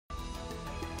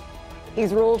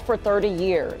He's ruled for 30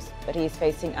 years, but he's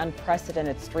facing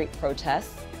unprecedented street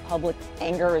protests. Public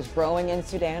anger is growing in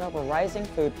Sudan over rising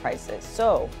food prices.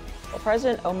 So, will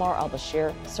President Omar Al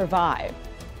Bashir survive?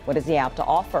 What does he have to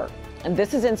offer? And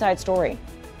this is Inside Story.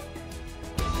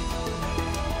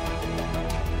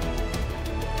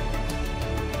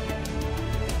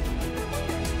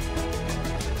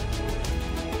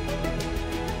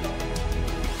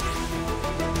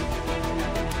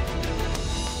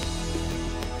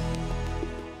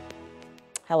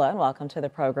 Hello and welcome to the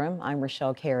program. I'm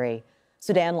Richelle, Carey.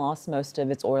 Sudan lost most of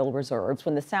its oil reserves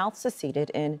when the South seceded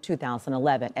in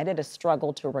 2011, and it has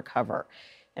struggled to recover.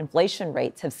 Inflation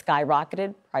rates have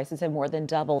skyrocketed, prices have more than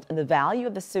doubled, and the value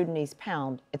of the Sudanese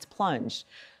pound, it's plunged.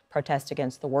 Protests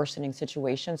against the worsening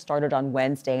situation started on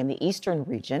Wednesday in the eastern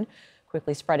region,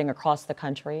 quickly spreading across the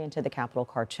country into the capital,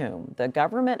 Khartoum. The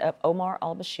government of Omar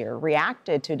Al Bashir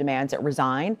reacted to demands at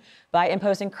resign by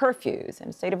imposing curfews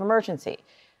and a state of emergency.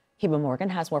 Teeba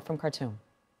has more from Khartoum.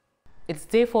 It's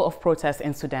day 4 of protests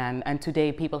in Sudan, and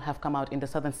today people have come out in the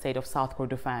southern state of South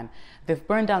Kordofan. They've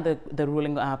burned down the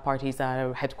ruling party's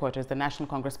headquarters. The National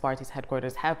Congress Party's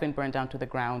headquarters have been burned down to the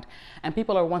ground, and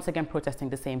people are once again protesting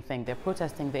the same thing. They're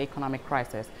protesting the economic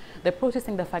crisis. They're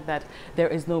protesting the fact that there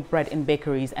is no bread in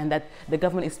bakeries and that the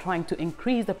government is trying to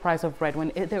increase the price of bread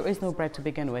when there is no bread to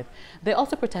begin with. They're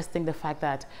also protesting the fact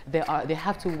that they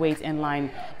have to wait in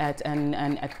line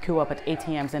and queue up at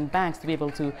ATMs and banks to be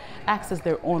able to access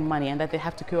their own money, and that they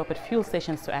have to queue up at fuel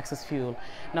stations to access fuel.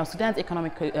 Now, Sudan's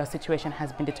economic situation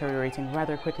has been deteriorating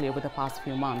rather quickly over the past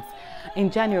few months. In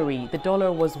January, the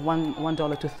dollar was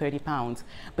 $1 to 30 pounds,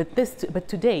 but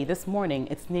today, this morning,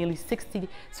 it's nearly 60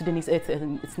 Sudanese.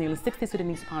 It's nearly 60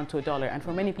 Sudanese pounds to a dollar, and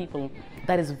for many people,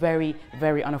 that is very,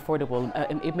 very unaffordable.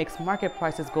 It makes market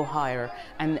prices go higher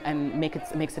and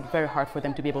makes it very hard for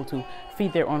them to be able to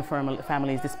feed their own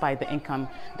families despite the income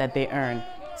that they earn.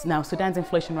 Now, Sudan's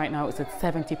inflation right now is at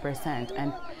 70%,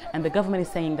 and the government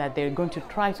is saying that they're going to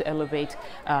try to elevate,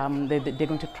 they're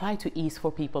going to try to ease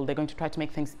for people, they're going to try to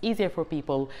make things easier for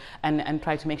people and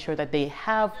try to make sure that they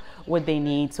have what they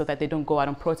need so that they don't go out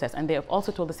and protest. And they have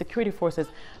also told the security forces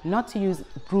not to use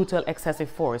brutal, excessive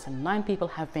force. 9 people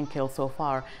have been killed so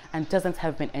far and dozens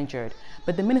have been injured.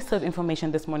 But the Minister of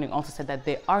Information this morning also said that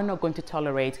they are not going to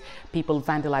tolerate people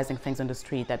vandalizing things on the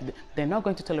street, that they're not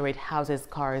going to tolerate houses,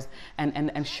 cars, and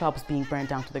shops being burned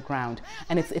down to the ground.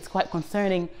 And it's quite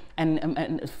concerning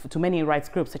and to many rights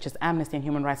groups such as Amnesty and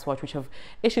Human Rights Watch, which have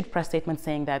issued press statements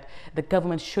saying that the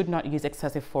government should not use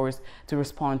excessive force to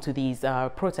respond to these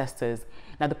protesters.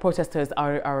 Now, the protesters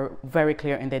are very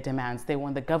clear in their demands. They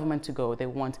want the government to go. They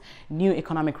want new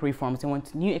economic reforms. They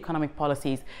want new economic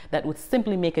policies that would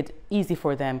simply make it easy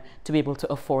for them to be able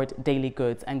to afford daily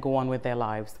goods and go on with their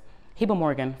lives. Teeba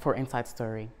Morgan for Inside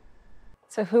Story.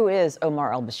 So who is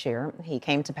Omar Al Bashir? He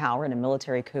came to power in a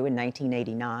military coup in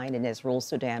 1989 and has ruled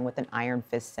Sudan with an iron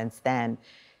fist since then.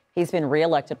 He's been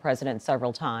re-elected president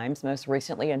several times, most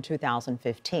recently in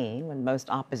 2015, when most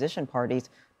opposition parties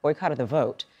boycotted the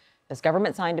vote. His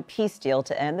government signed a peace deal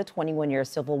to end the 21-year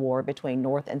civil war between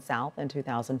North and South in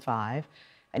 2005,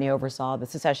 and he oversaw the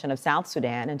secession of South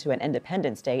Sudan into an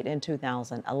independent state in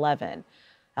 2011.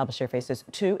 Al Bashir faces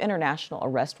 2 international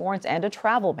arrest warrants and a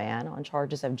travel ban on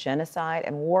charges of genocide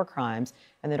and war crimes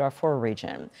in the Darfur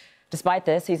region. Despite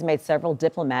this, he's made several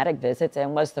diplomatic visits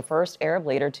and was the first Arab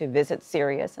leader to visit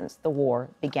Syria since the war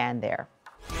began there.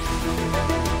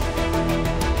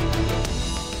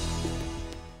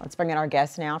 Let's bring in our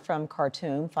guest now from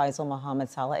Khartoum, Faisal Muhammed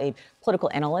Saleh, a political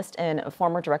analyst and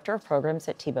former director of programs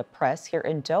at Teeba Press. Here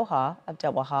in Doha,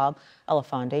 Abdelwahab,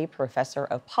 El-Affendi, professor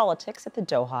of politics at the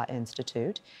Doha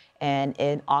Institute. And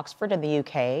in Oxford in the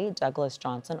UK, Douglas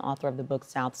Johnson, author of the book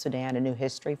South Sudan, A New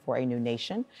History for a New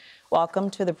Nation. Welcome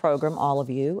to the program, all of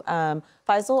you.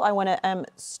 Faisal, I want to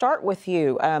start with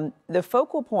you. The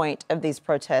focal point of these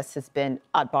protests has been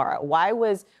Atbara.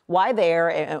 Why there,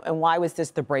 and why was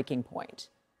this the breaking point?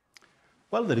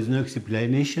 Well, there is no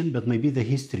explanation, but maybe the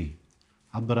history.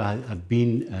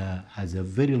 Atbara has a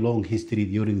very long history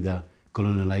during the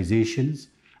colonizations,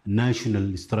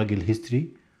 national struggle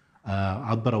history.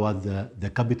 Atbara was the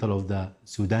capital of the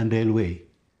Sudan Railway.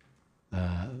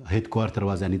 Headquarters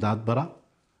was in Atbara.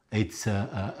 It's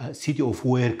a city of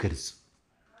workers,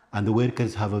 and the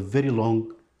workers have a very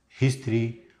long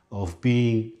history of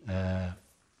being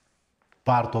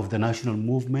part of the national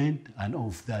movement and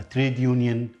of the trade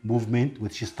union movement,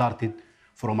 which started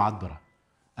from Atbara.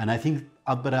 And I think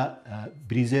Atbara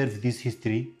preserved this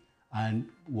history and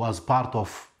was part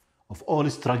of all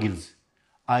struggles,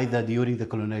 either during the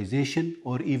colonization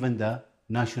or even the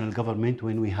national government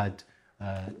when we had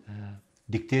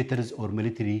dictators or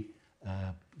military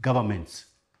governments.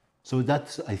 So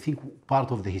that's, I think,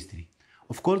 part of the history.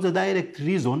 Of course, the direct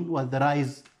reason was the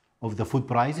rise of the food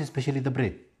price, especially the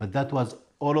bread, but that was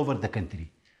all over the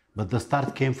country. But the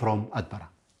start came from Adbara.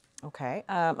 Okay.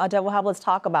 Abdelwahab, let's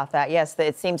talk about that. Yes,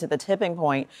 it seems that the tipping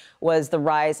point was the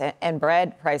rise in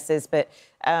bread prices, but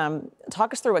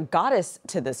talk us through what got us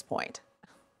to this point.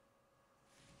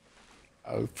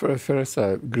 First,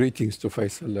 greetings to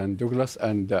Faisal and Douglas.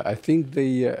 And I think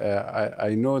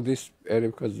I know this area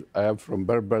because I am from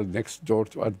Berber, next door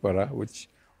to Adbara, which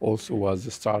also was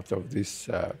the start of these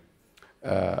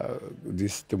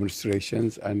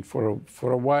demonstrations. And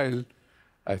for a while,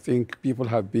 I think people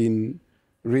have been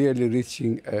really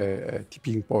reaching a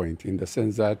tipping point in the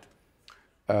sense that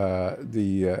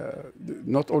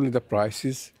not only the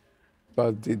prices,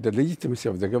 but the legitimacy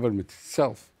of the government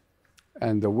itself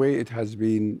and the way it has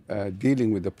been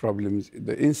dealing with the problems,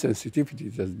 the insensitivity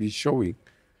it has been showing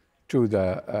to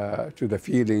the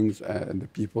feelings and the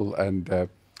people, and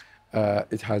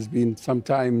it has been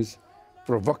sometimes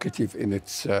provocative in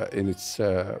its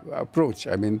approach.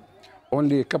 I mean,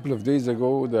 only a couple of days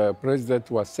ago, the president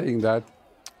was saying that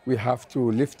we have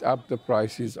to lift up the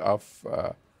prices of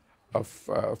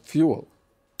fuel.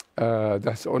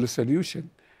 That's the only solution.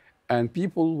 And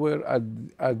people were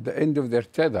at the end of their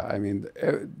tether. I mean,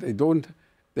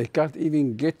 they can't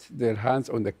even get their hands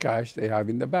on the cash they have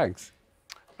in the banks.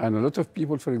 And a lot of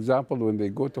people, for example, when they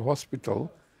go to hospital,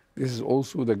 this is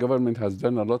also the government has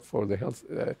done a lot for the health,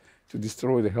 to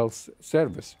destroy the health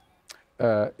service.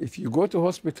 If you go to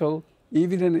hospital,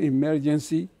 even in an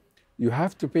emergency, you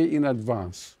have to pay in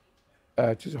advance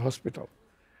to the hospital.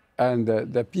 And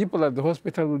the people at the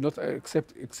hospital will not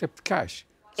accept cash.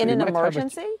 So in an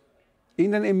emergency?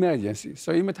 In an emergency.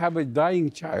 So you might have a dying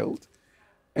child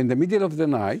in the middle of the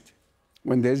night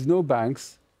when there's no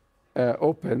banks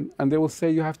open, and they will say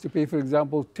you have to pay, for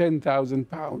example,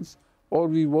 £10,000, or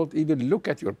we won't even look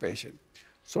at your patient.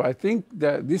 So I think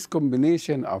that this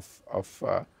combination of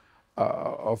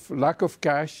lack of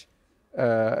cash,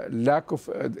 lack of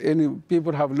any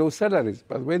people have low salaries,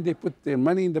 but when they put their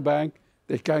money in the bank,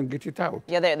 they can't get it out.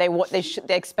 Yeah,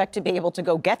 they expect to be able to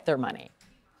go get their money.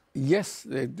 Yes,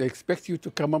 they expect you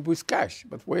to come up with cash,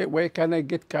 but where can I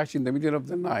get cash in the middle of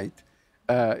the night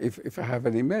if I have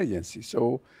an emergency?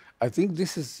 So I think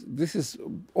this is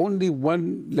only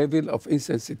one level of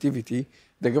insensitivity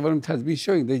the government has been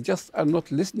showing. They just are not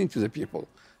listening to the people.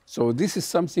 So this is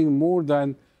something more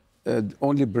than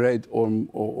only bread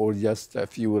or just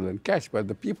fuel and cash, but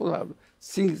the people have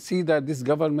see that this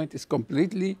government is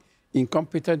completely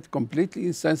incompetent, completely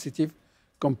insensitive,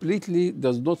 completely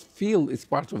does not feel it's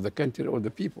part of the country or the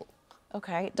people.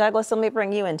 Okay. Douglas, let me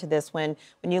bring you into this. When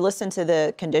you listen to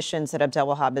the conditions that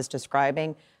Abdelwahab is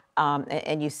describing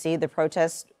and you see the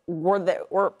protests,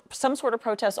 were some sort of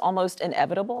protests almost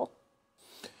inevitable?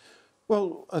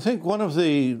 Well, I think one of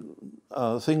the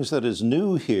things that is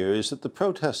new here is that the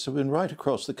protests have been right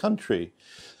across the country,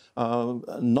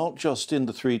 not just in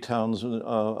the three towns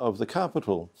of the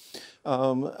capital.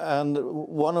 And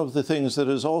one of the things that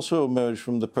has also emerged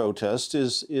from the protest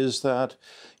is that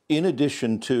in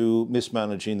addition to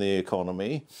mismanaging the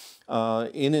economy,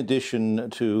 in addition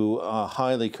to a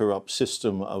highly corrupt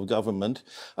system of government,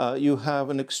 you have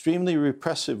an extremely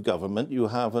repressive government. You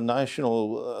have a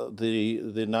national,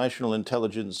 the National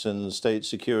Intelligence and State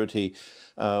Security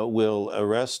will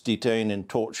arrest, detain, and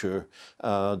torture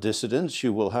dissidents.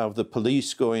 You will have the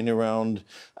police going around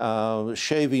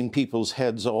shaving people's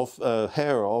heads off,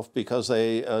 hair off, because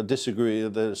they disagree.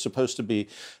 They're supposed to be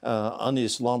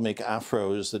un-Islamic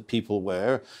afros that people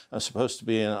wear, supposed to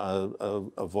be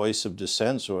a voice of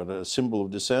dissent or a symbol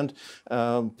of dissent.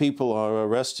 People are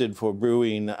arrested for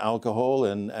brewing alcohol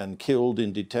and killed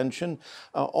in detention.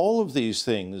 All of these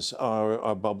things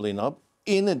are bubbling up,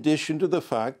 in addition to the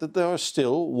fact that there are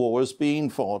still wars being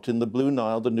fought in the Blue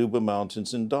Nile, the Nuba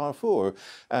Mountains, and Darfur.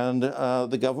 And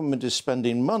the government is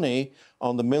spending money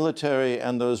on the military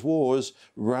and those wars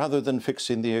rather than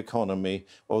fixing the economy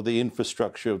or the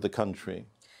infrastructure of the country.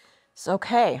 So,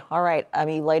 okay, all right. I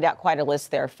mean, you laid out quite a list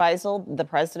there. Faisal, the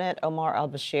president, Omar Al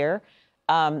Bashir,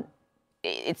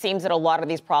 it seems that a lot of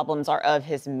these problems are of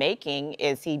his making.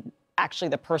 Is he actually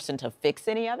the person to fix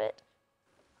any of it?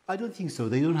 I don't think so.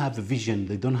 They don't have a vision.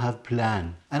 They don't have a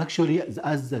plan. And actually,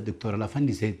 as Dr.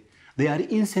 El-Affendi said, they are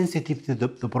insensitive to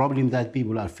the problem that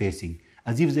people are facing,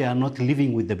 as if they are not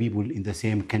living with the people in the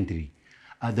same country.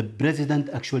 The president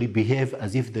actually behaves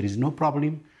as if there is no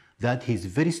problem, that he's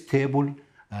very stable,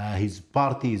 his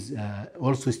party is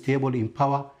also stable in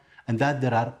power, and that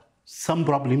there are some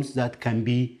problems that can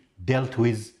be dealt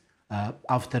with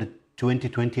after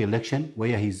 2020 election,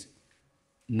 where he's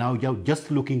now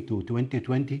just looking to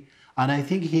 2020. And I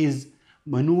think he's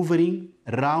maneuvering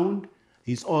around.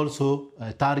 He's also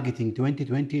targeting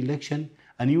 2020 election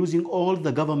and using all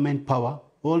the government power,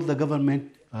 all the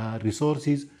government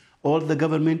resources, all the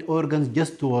government organs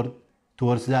just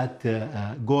towards that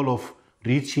goal of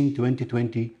reaching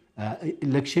 2020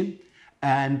 election.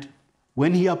 And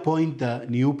when he appointed the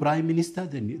new prime minister,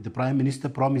 the prime minister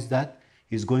promised that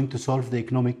he's going to solve the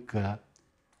economic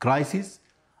crisis,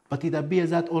 but it appears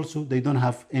that also they don't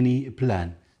have any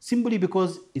plan, simply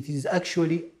because it is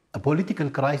actually a political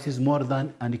crisis more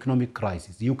than an economic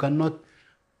crisis. You cannot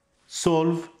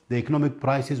solve the economic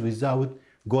crisis without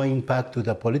going back to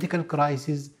the political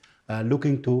crisis,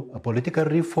 looking to political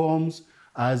reforms.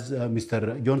 As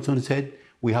Mr. Johnson said,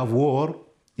 we have war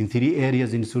in 3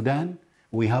 areas in Sudan.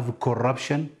 We have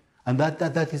corruption, and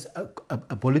that is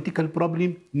a political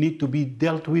problem need to be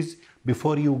dealt with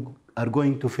before you are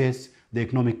going to face the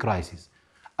economic crisis.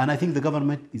 And I think the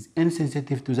government is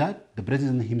insensitive to that. The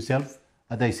president himself,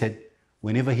 as I said,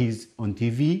 whenever he's on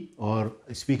TV or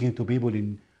speaking to people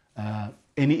in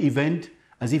any event,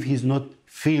 as if he's not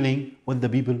feeling what the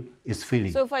people is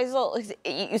feeling. So Faisal,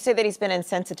 you say that he's been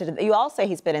insensitive. You all say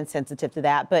he's been insensitive to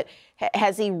that, but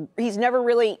he's never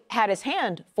really had his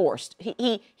hand forced.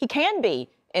 He can be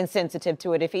insensitive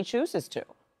to it if he chooses to.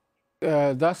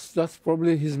 That's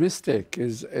probably his mistake,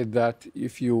 is that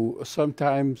if you,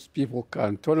 sometimes people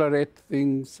can tolerate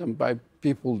things, sometimes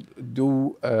people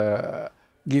do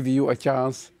give you a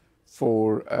chance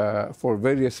for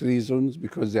various reasons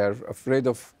because they're afraid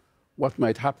of what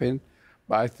might happen.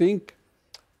 But I think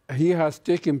he has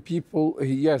taken people,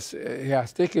 he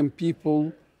has taken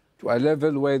people to a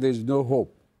level where there's no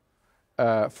hope.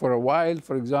 For a while,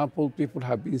 for example, people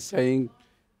have been saying,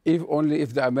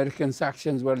 if the American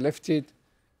sanctions were lifted,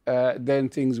 then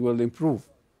things will improve.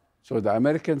 So the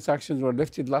American sanctions were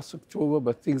lifted last October,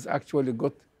 but things actually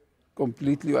got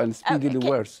completely and speedily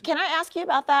worse. Can I ask you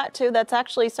about that too? That's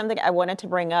actually something I wanted to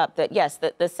bring up, that yes,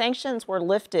 the sanctions were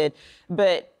lifted,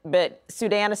 but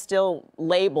Sudan is still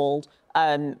labeled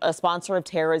a sponsor of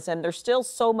terrorism. There's still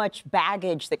so much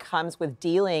baggage that comes with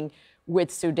dealing with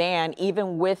Sudan,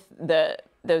 even with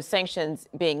those sanctions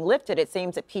being lifted. It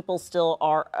seems that people still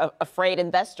are afraid,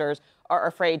 investors are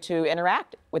afraid to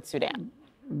interact with Sudan.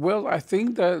 Well, I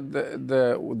think that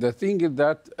the thing is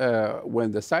that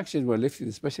when the sanctions were lifted,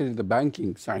 especially the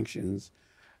banking sanctions,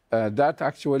 that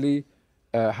actually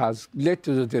has led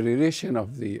to the deterioration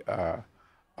of the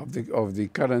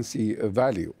currency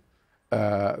value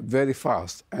very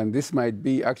fast, and this might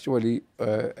be actually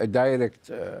a direct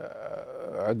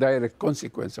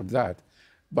consequence of that.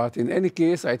 But in any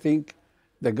case, I think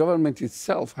the government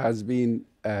itself has been,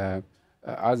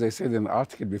 as I said in the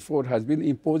article before, has been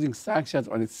imposing sanctions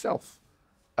on itself.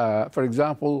 For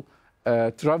example,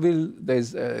 travel,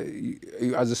 as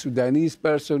a Sudanese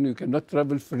person, you cannot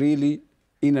travel freely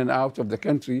in and out of the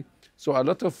country. So a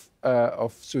lot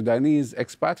of Sudanese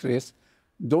expatriates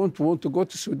don't want to go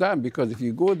to Sudan because if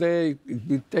you go there, it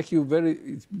will take you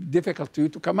it's difficult to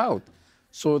come out.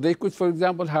 So they could, for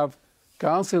example, have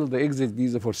canceled the exit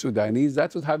visa for Sudanese.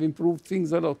 That would have improved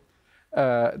things a lot.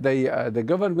 The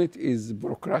government is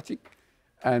bureaucratic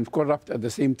and corrupt at the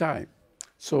same time.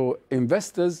 So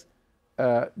investors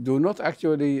do not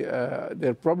actually,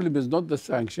 their problem is not the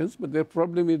sanctions, but their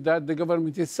problem is that the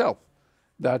government itself.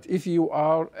 That if you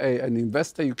are an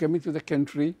investor, you come into the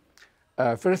country,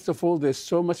 first of all, there's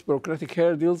so much bureaucratic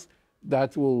hurdles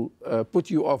that will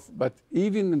put you off. But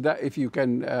even that, if you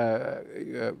can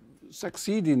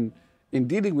succeed in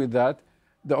dealing with that,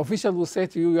 the official will say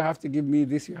to you, you have to give me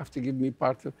this, you have to give me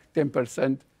part of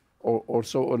 10% or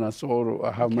so on and so on,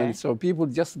 or how many. So people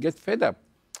just get fed up.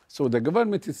 So the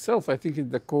government itself, I think, is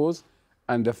the cause.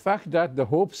 And the fact that the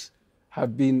hopes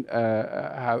have been,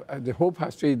 the hope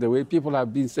has faded away. People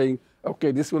have been saying,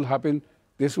 okay, this will happen,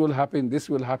 this will happen, this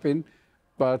will happen.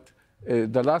 But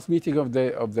the last meeting of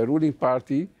the ruling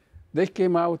party, they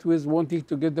came out with wanting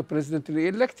to get the president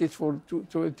re-elected for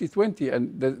 2020,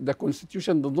 and the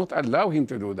Constitution does not allow him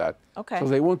to do that. Okay. So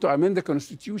they want to amend the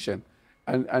Constitution.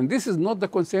 And this is not the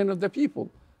concern of the people.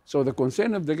 So the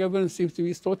concern of the government seems to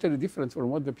be totally different from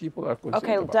what the people are concerned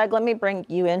about. Okay, Doug, let me bring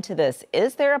you into this.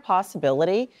 Is there a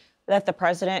possibility that the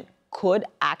president could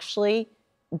actually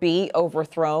be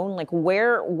overthrown? Like,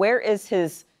 where is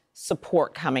his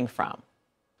support coming from?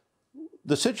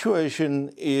 The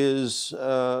situation is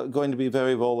going to be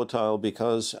very volatile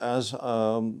because, as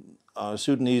our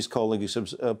Sudanese colleagues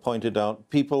have pointed out,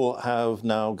 people have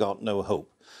now got no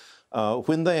hope.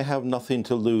 When they have nothing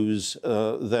to lose,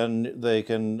 then they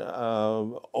can,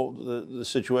 the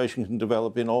situation can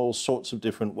develop in all sorts of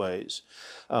different ways.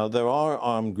 There are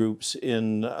armed groups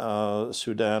in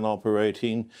Sudan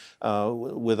operating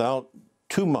without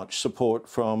too much support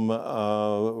from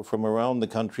around the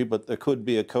country, but there could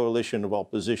be a coalition of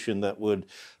opposition that would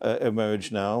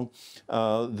emerge now.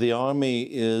 The army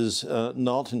is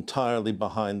not entirely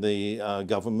behind the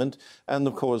government, and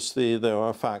of course there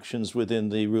are factions within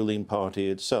the ruling party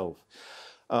itself.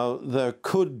 There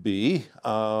could be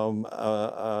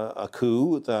a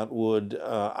coup that would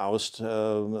oust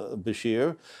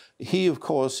Bashir. He, of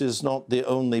course, is not the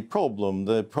only problem.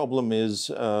 The problem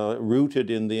is rooted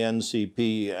in the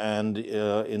NCP and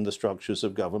in the structures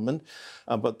of government.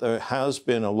 But there has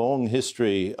been a long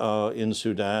history in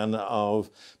Sudan of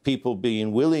people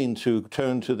being willing to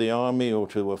turn to the army or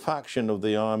to a faction of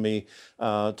the army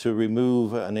to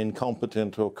remove an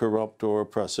incompetent or corrupt or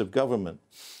oppressive government.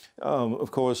 Of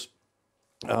course,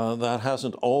 that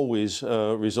hasn't always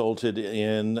resulted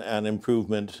in an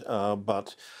improvement,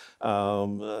 but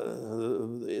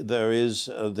there is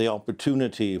the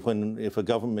opportunity if a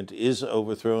government is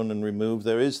overthrown and removed,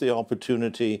 there is the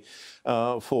opportunity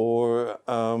for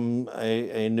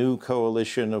a new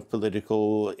coalition of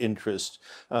political interest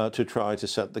to try to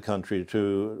set the country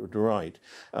to right.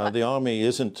 The army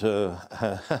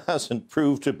hasn't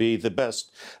proved to be the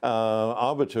best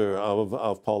arbiter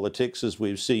of politics, as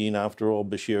we've seen. After all,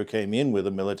 Bashir came in with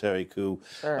a military coup.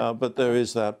 Sure. But there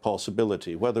is that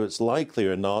possibility. Whether it's likely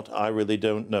or not, I really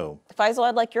don't know. Faisal,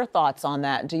 I'd like your thoughts on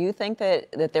that. Do you think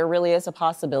that there really is a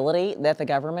possibility that the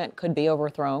government could be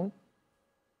overthrown?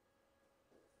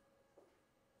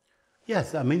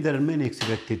 Yes, I mean, there are many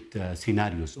expected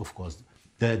scenarios, of course.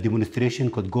 The demonstration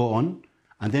could go on,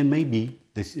 and then maybe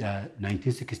this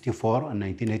 1964 and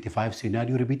 1985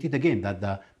 scenario repeated again, that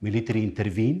the military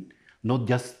intervened, not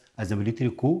just as a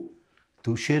military coup,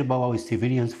 to share power with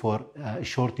civilians for a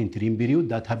short interim period.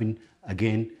 That happened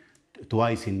again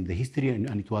twice in the history, and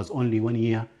it was only 1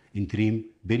 year interim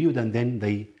period, and then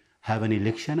they have an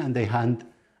election and they hand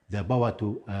the power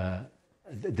to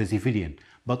the civilian.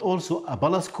 But also a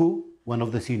palace coup, one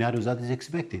of the scenarios that is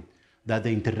expected, that the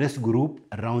interest group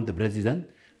around the president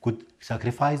could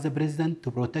sacrifice the president to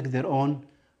protect their own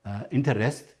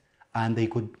interest, and they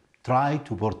could try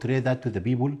to portray that to the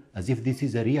people as if this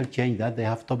is a real change, that they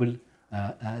have toppled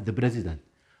the president.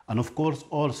 And of course,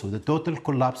 also the total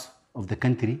collapse of the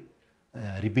country,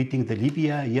 repeating the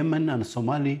Libya, Yemen, and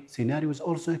Somali scenario is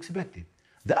also expected.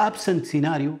 The absent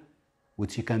scenario,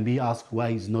 which can be asked why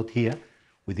is not here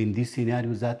within this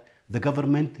scenario, is that the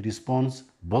government responds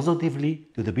positively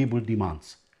to the people's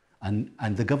demands, and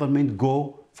the government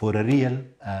go for a real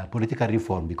political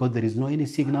reform, because there is no any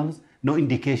signals, no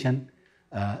indication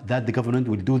that the government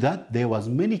will do that. There was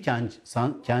many chances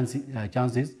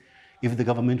if the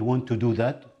government want to do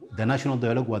that. The national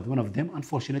dialogue was one of them.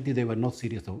 Unfortunately, they were not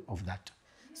serious of that.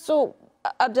 So,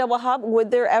 Abdelwahab,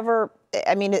 would there ever,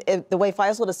 I mean, the way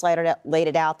Faisal just laid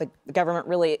it out, the government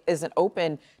really isn't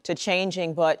open to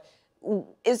changing, but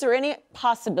is there any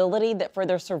possibility that for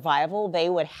their survival, they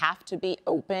would have to be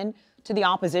open to the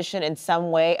opposition in some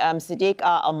way? Sadiq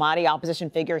al-Mahdi, opposition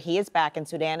figure, he is back in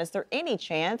Sudan. Is there any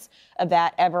chance of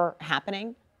that ever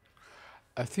happening?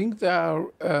 I think there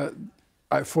are,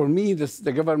 for me,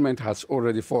 the government has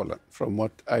already fallen from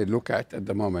what I look at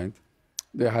the moment.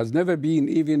 There has never been,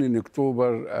 even in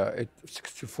October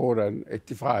 64 and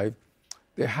 85,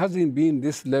 there hasn't been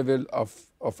this level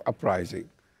of uprising.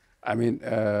 I mean,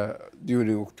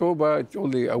 during October, it's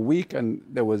only a week, and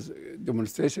there was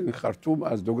demonstration in Khartoum,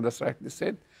 as Douglas rightly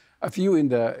said. A few in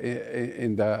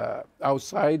the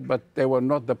outside, but they were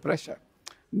not the pressure.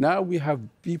 Now we have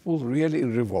people really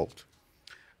in revolt.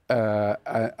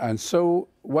 And so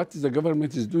what the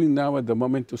government is doing now at the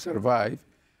moment to survive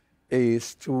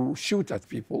is to shoot at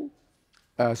people.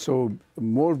 So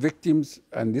more victims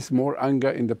and this more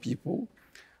anger in the people.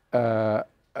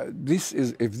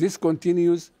 If this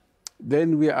continues,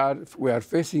 then we are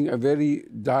facing a very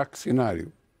dark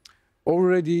scenario.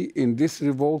 Already in this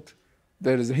revolt,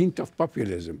 there is a hint of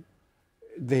populism.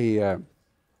 The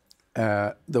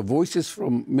voices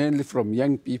mainly from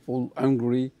young people,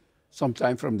 angry,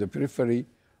 sometimes from the periphery,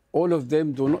 all of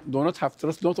them do not have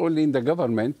trust, not only in the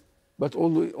government, but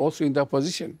also in the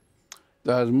opposition.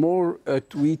 There are more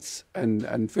tweets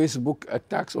and Facebook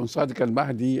attacks on Sadiq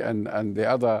al-Mahdi and the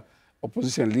other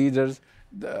opposition leaders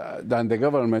than the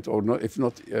government, or not, if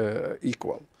not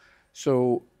equal.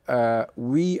 So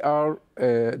we are,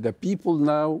 the people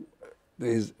now,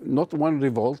 there is not one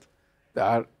revolt, there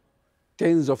are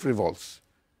tens of revolts,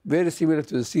 very similar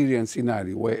to the Syrian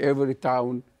scenario, where every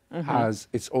town has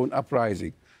its own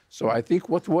uprising. So I think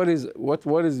what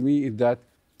worries me is that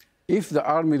if the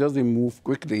army doesn't move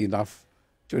quickly enough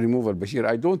to remove Al Bashir,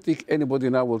 I don't think anybody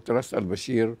now will trust Al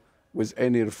Bashir with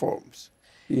any reforms.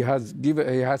 He has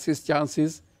his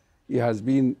chances. He has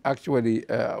been actually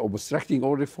obstructing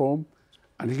all reform,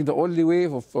 and I think the only way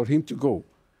for him to go.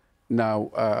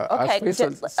 Now, okay, as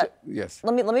Faisal, yes.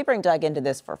 Let me bring Doug into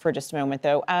this for just a moment,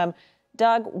 though.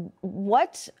 Doug,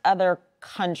 what other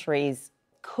countries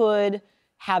could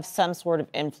have some sort of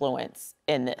influence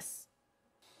in this?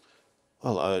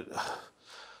 Well,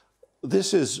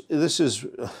 this is.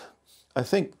 I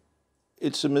think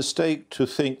it's a mistake to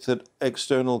think that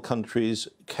external countries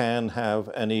can have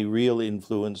any real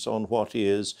influence on what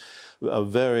is a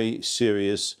very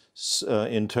serious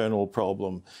internal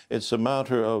problem. It's a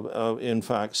matter of, in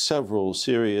fact, several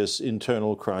serious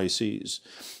internal crises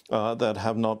that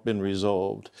have not been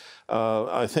resolved.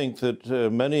 I think that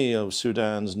many of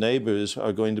Sudan's neighbors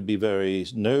are going to be very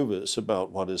nervous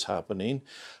about what is happening.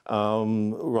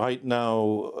 Right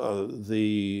now,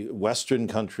 the Western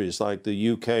countries like the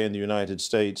UK and the United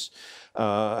States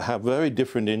have very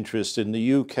different interests. In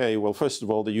the UK, well, first of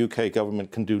all, the UK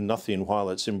government can do nothing while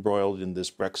it's embroiled in this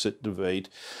Brexit debate.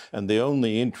 And the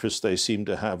only interest they seem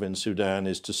to have in Sudan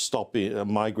is to stop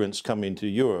migrants coming to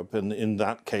Europe. And in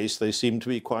that case, they seem to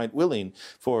be quite willing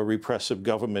for a repressive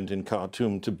government in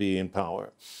Khartoum to be in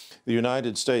power. The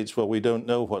United States, well, we don't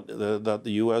know that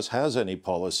the U.S. has any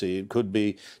policy. It could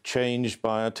be changed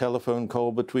by a telephone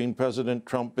call between President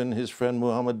Trump and his friend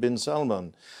Muhammed bin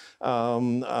Salman.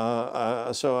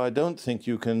 So I don't think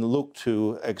you can look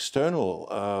to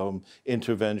external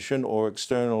intervention or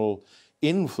external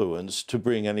influence to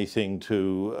bring anything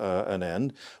to an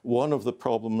end. One of the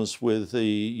problems with the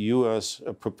U.S.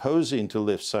 proposing to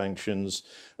lift sanctions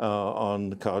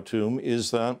on Khartoum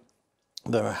is that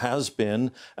there has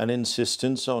been an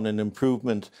insistence on an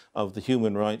improvement of the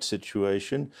human rights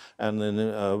situation, and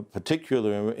a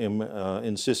particular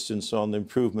insistence on the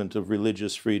improvement of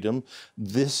religious freedom.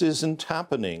 This isn't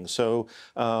happening. So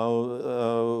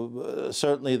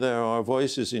certainly there are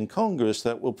voices in Congress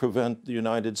that will prevent the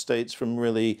United States from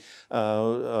really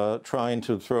trying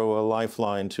to throw a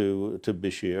lifeline to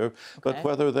Bashir. Okay. But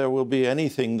whether there will be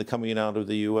anything coming out of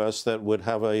the U.S. that would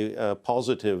have a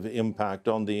positive impact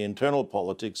on the internal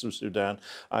politics of Sudan,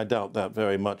 I doubt that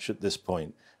very much at this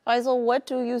point. Faisal, what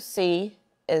do you see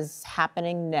is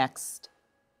happening next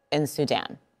in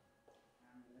Sudan?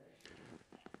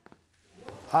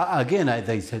 Again, as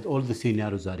I said, all the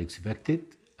scenarios are expected,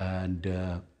 and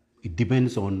it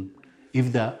depends on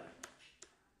if the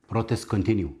protests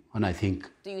continue. And I think...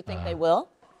 Do you think they will?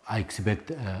 I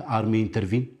expect army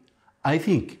intervene. I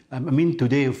think, I mean,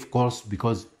 today, of course,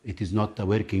 because it is not a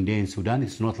working day in Sudan,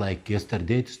 it's not like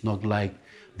yesterday, it's not like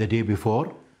the day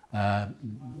before.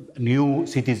 New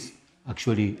cities,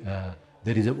 actually,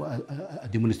 there is a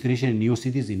demonstration in new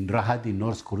cities, in Rahad, in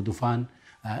North Kordofan,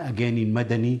 again in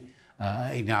Madani,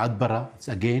 in Adbara, it's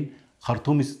again.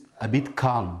 Khartoum is a bit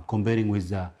calm comparing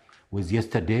with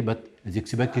yesterday, but is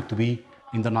expected to be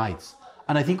in the nights.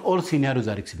 And I think all scenarios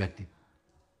are expected.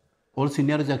 All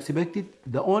scenarios are expected.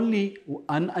 The only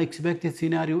unexpected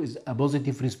scenario is a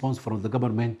positive response from the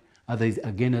government, as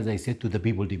I said, to the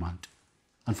people demand,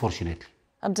 unfortunately.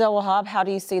 Abdelwahab, how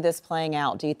do you see this playing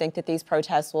out? Do you think that these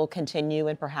protests will continue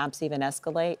and perhaps even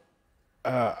escalate?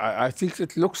 I think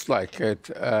it looks like it.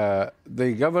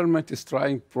 The government is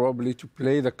trying probably to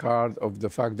play the card of the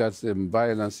fact that the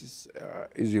violence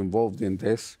is involved in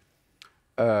this,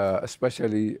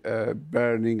 especially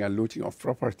burning and looting of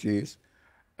properties.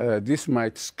 This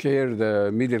might scare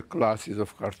the middle classes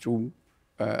of Khartoum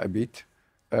a bit.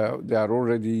 They are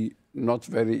already not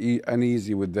very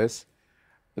uneasy with this.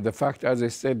 The fact, as I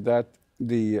said, that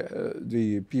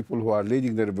the people who are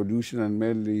leading the revolution and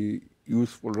mainly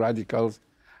youthful radicals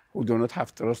who do not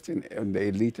have trust in the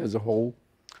elite as a whole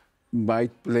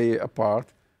might play a part.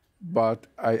 But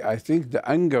I think the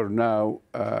anger now,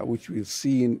 which we've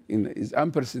seen, is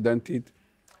unprecedented,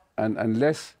 and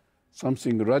unless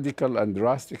something radical and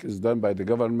drastic is done by the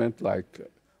government, like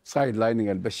sidelining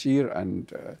al-Bashir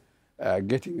and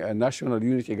getting a national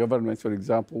unity government, for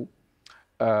example,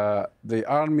 the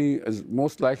army is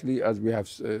most likely, as we have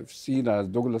seen, as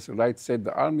Douglas Wright said,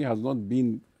 the army has not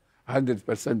been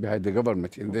 100% behind the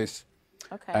government in this.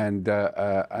 Okay.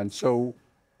 And so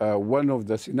one of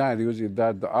the scenarios is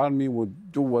that the army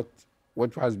would do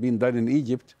what has been done in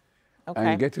Egypt, okay,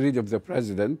 and get rid of the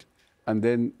president, and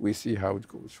then we see how it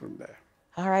goes from there.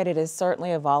 All right, it is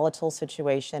certainly a volatile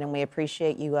situation, and we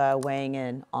appreciate you weighing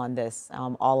in on this,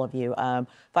 all of you.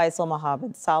 Faisal,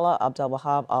 Muhammed, Saleh,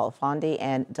 Abdelwahab, El-Affendi,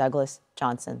 and Douglas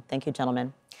Johnson. Thank you,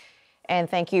 gentlemen. And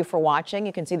thank you for watching.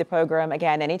 You can see the program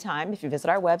again anytime if you visit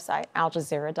our website,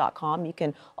 aljazeera.com. You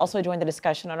can also join the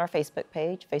discussion on our Facebook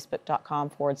page,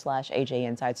 facebook.com/AJ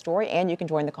Inside Story. And you can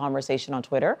join the conversation on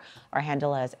Twitter. Our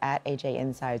handle is @AJ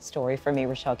Inside Story. For me,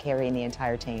 Richelle, Carey, and the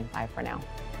entire team. Bye for now.